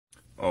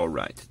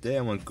Alright, today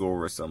I want to go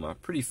over some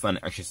pretty fun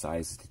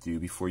exercises to do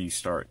before you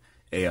start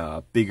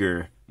a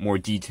bigger, more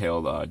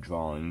detailed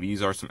drawing.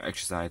 These are some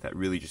exercises that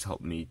really just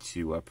help me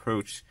to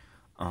approach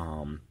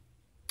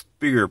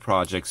bigger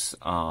projects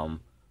with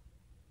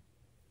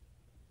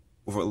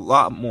a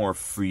lot more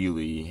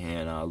freely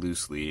and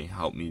loosely,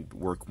 help me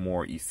work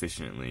more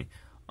efficiently.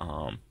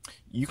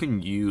 You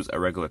can use a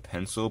regular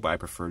pencil, but I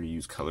prefer to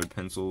use colored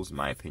pencils, in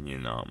my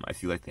opinion. I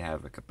feel like they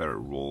have like a better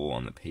roll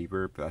on the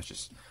paper, but that's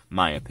just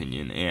my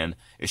opinion. And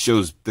it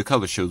shows, the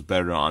color shows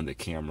better on the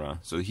camera.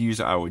 So here's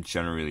how I would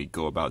generally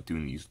go about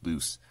doing these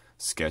loose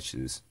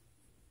sketches.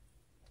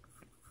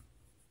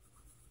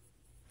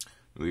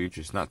 Really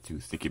just not too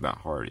thinking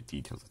about hard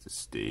details at this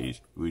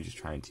stage. Really just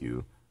trying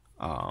to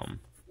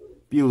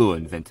be a little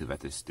inventive at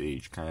this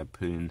stage. Kind of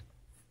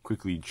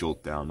quickly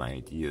jolt down my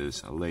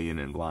ideas, lay in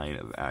a line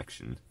of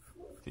action.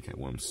 I think I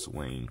want them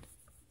swaying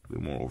a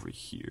little more over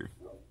here.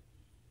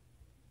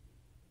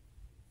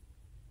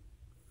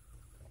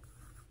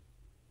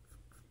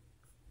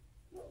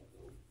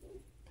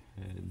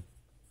 Head.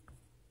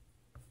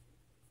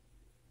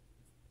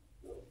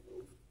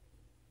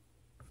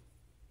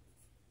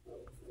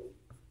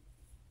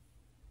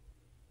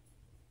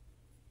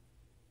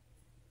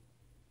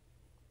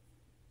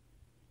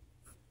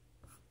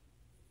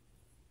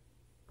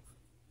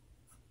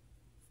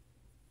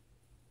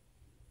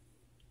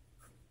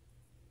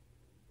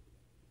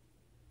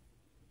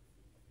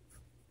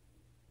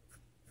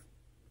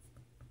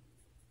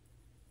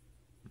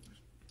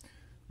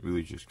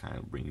 Really just kind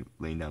of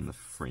laying down the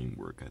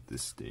framework at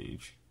this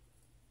stage.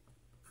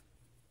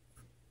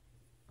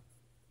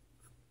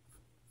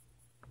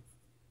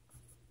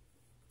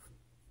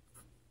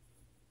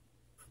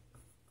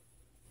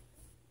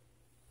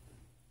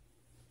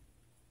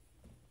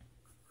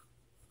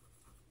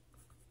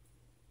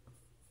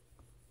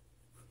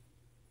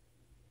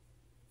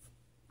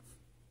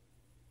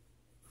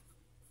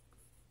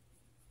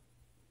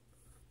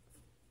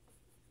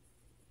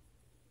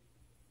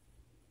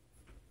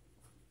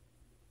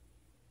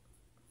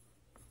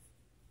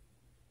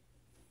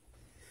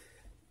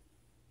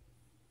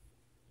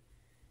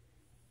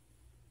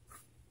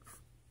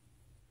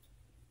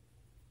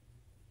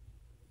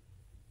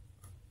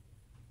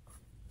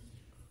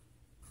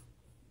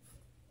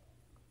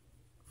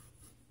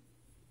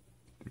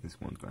 This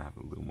one's going to have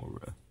a little more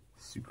of a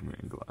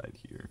Superman glide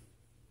here.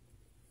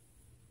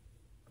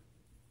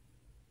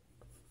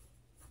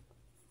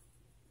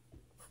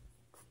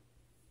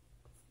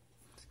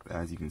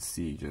 As you can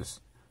see, just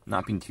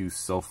not being too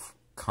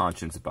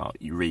self-conscious about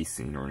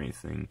erasing or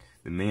anything.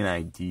 The main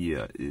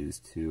idea is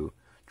to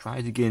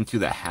try to get into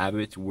the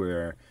habit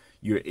where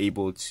you're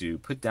able to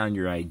put down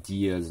your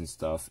ideas and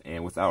stuff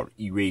and without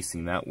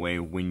erasing. That way,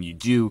 when you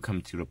do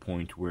come to the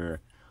point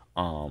where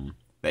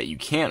that you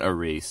can't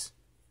erase,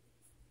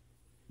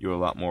 you're a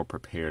lot more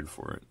prepared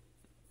for it.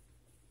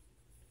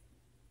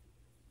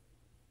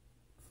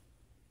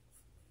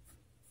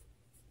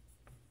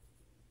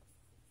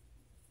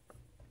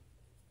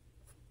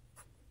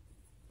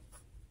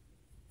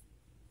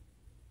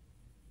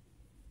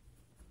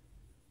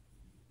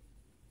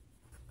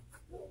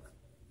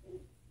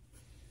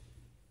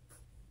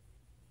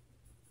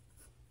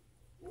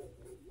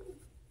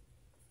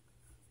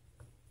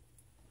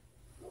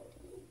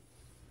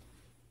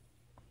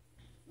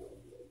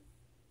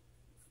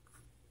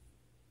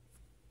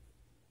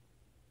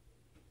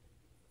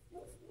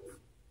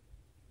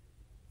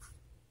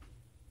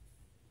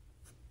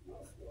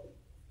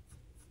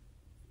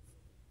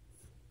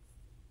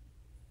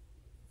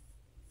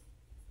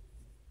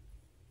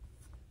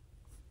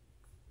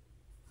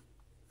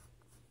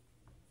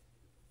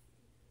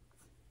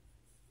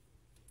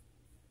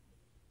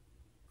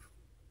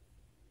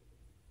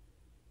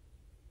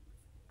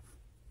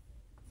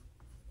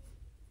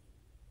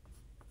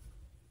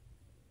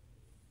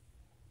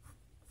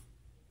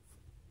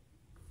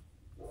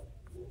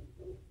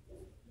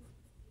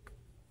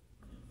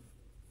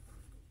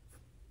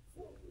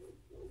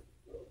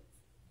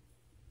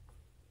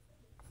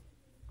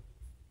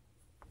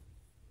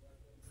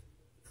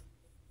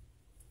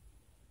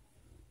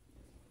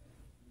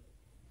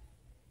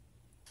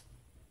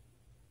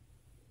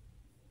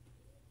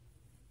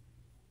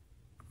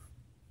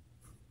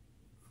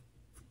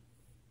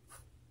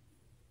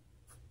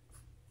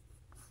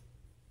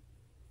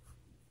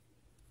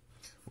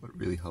 What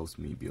really helps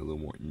me be a little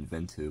more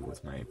inventive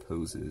with my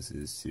poses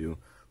is to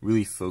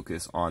really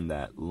focus on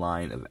that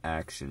line of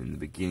action in the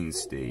beginning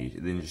stage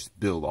and then just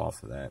build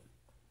off of that.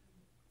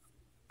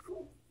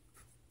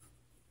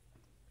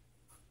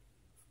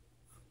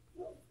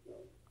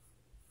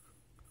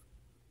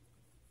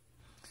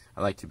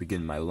 I like to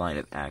begin my line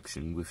of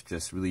action with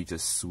just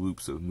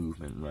swoops of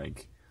movement,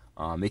 like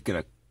making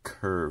a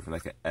curve,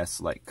 like an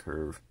S-like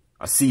curve,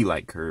 a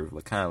C-like curve,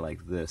 like kind of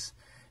like this,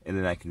 and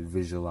then I can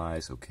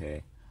visualize,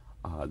 okay,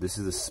 this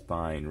is the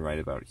spine right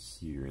about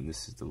here, and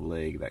this is the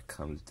leg that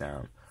comes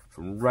down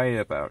from right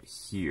about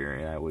here,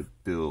 and I would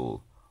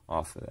build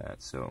off of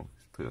that. So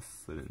just put a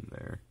foot in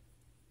there.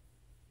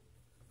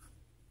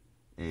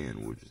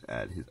 And we'll just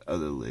add his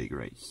other leg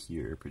right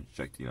here,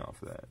 projecting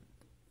off of that.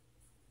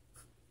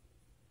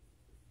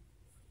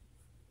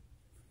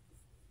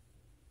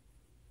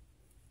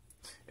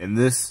 And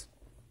this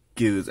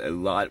gives a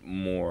lot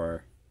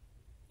more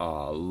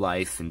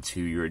life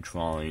into your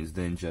drawings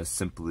than just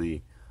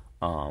simply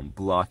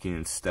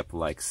blocking step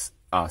by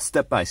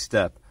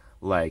step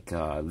like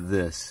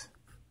this.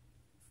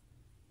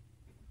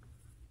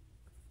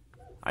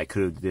 I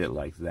could have did it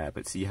like that,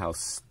 but see how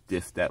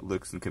stiff that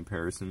looks in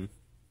comparison?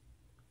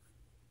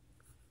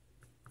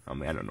 I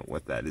mean, I don't know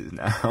what that is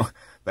now,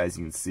 but as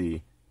you can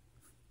see,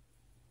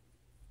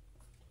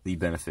 the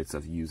benefits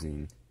of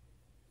using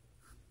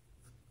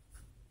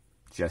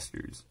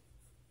gestures.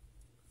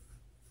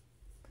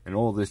 And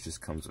all this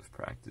just comes with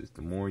practice.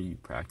 The more you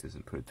practice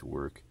and put it to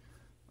work,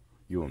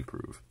 you'll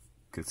improve.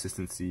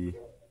 Consistency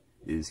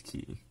is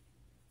key.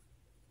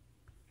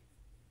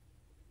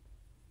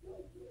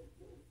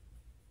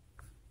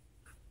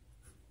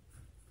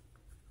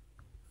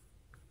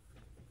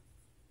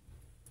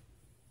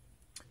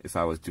 If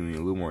I was doing a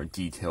little more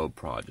detailed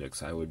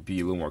projects, I would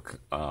be a little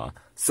more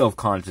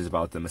self-conscious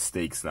about the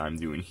mistakes that I'm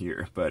doing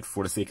here. But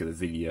for the sake of the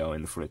video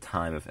and for the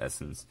time of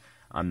essence,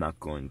 I'm not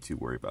going to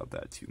worry about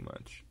that too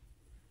much.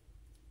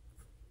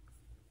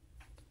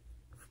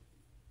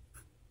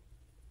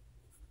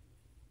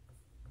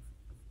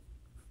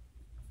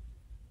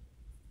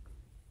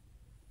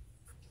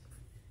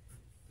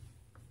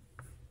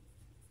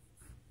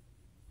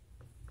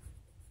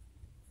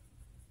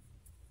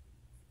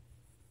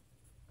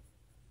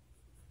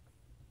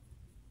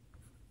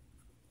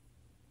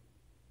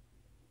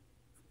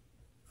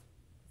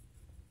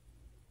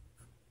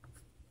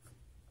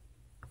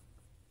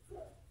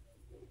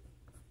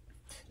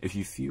 If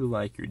you feel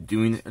like you're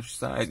doing the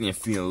exercise and you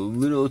feel a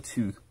little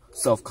too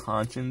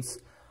self-conscious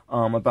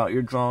about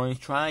your drawing,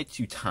 try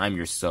to time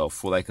yourself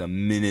for like a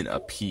minute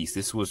a piece.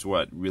 This was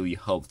what really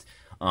helped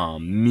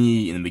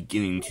me in the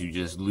beginning to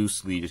just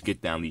loosely just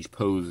get down these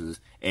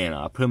poses and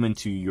put them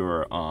into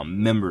your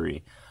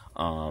memory,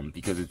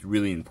 because it's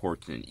really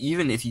important.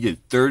 Even if you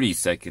did 30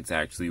 seconds,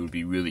 actually, it would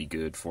be really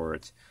good for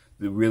it.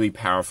 The really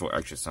powerful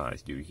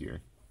exercise to do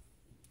here.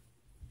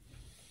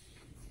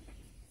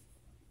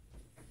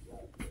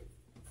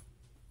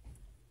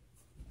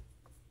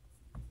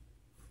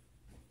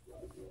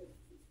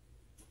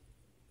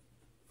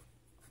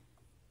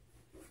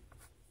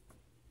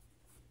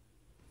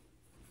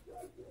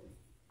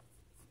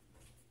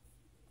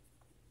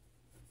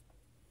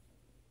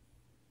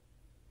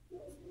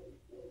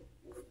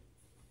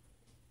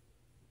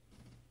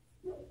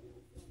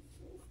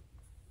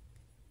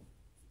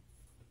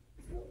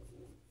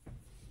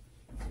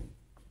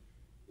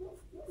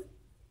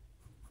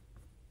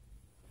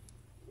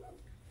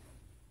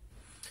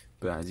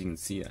 But as you can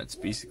see, that's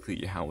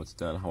basically how it's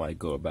done, how I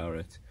go about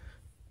it.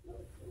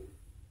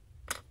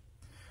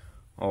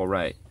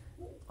 Alright,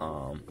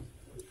 I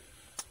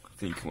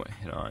think we'll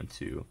head on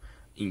to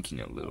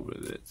inking a little bit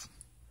of it.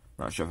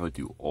 Not sure if I'll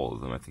do all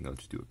of them, I think I'll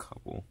just do a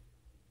couple.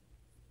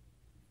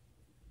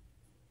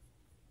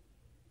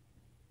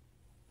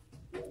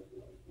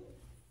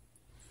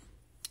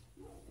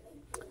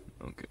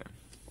 Okay.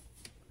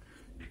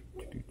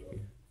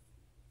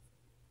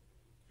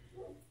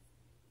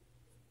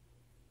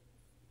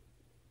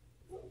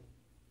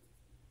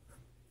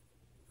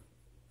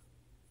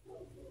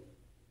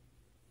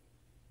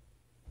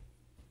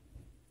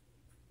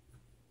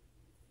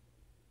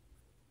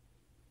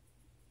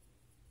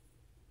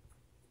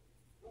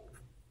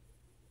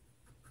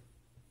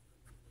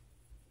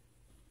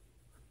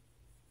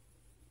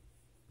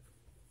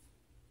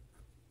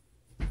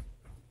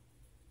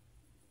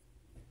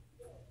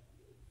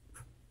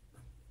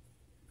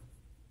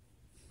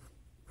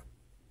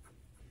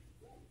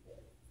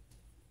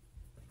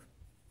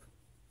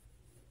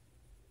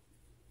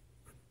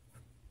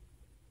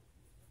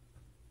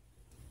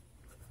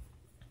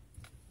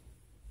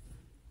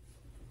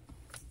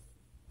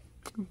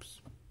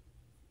 Oops.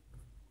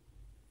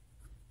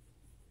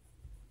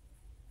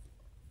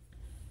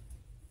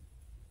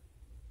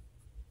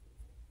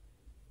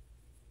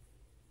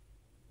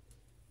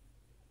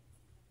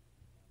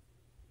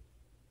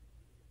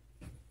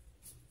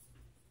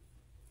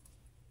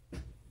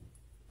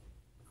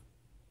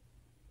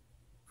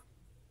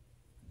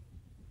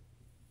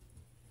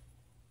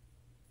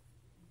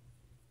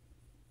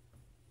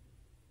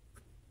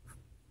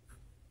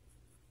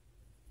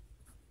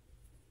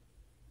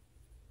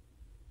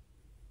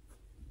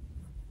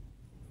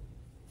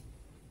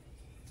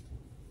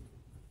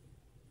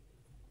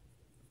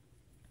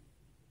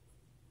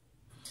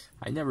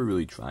 I never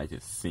really try to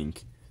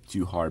think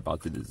too hard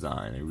about the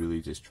design. I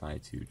really just try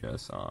to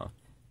just,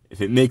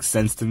 if it makes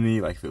sense to me,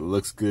 like if it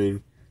looks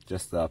good,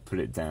 just put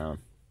it down.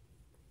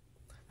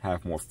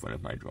 Have more fun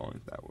with my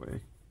drawings that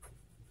way.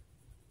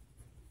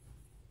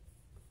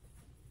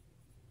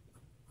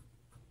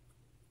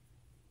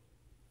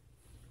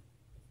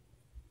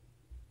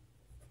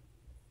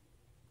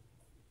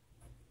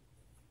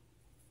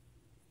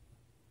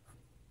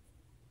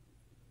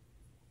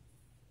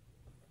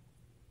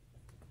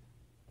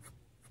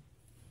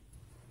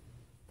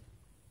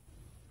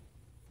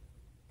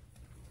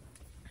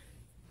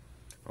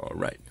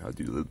 Alright, I'll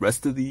do the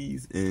rest of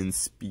these in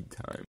speed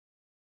time.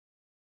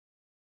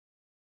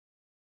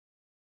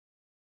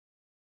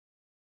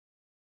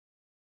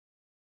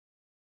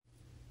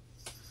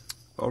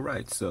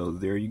 Alright, so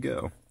there you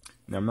go.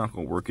 Now, I'm not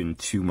going to work in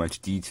too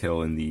much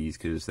detail in these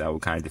because that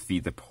would kind of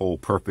defeat the whole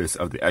purpose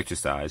of the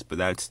exercise, but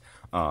that's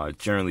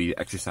generally the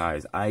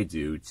exercise I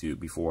do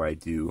before I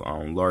do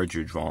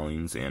larger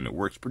drawings, and it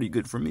works pretty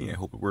good for me. I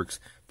hope it works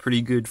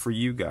pretty good for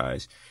you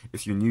guys.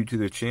 If you're new to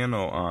the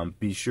channel,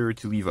 be sure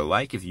to leave a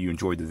like if you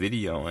enjoyed the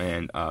video,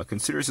 and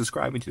consider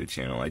subscribing to the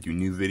channel. I do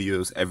new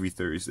videos every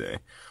Thursday.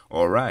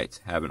 Alright,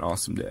 have an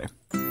awesome day.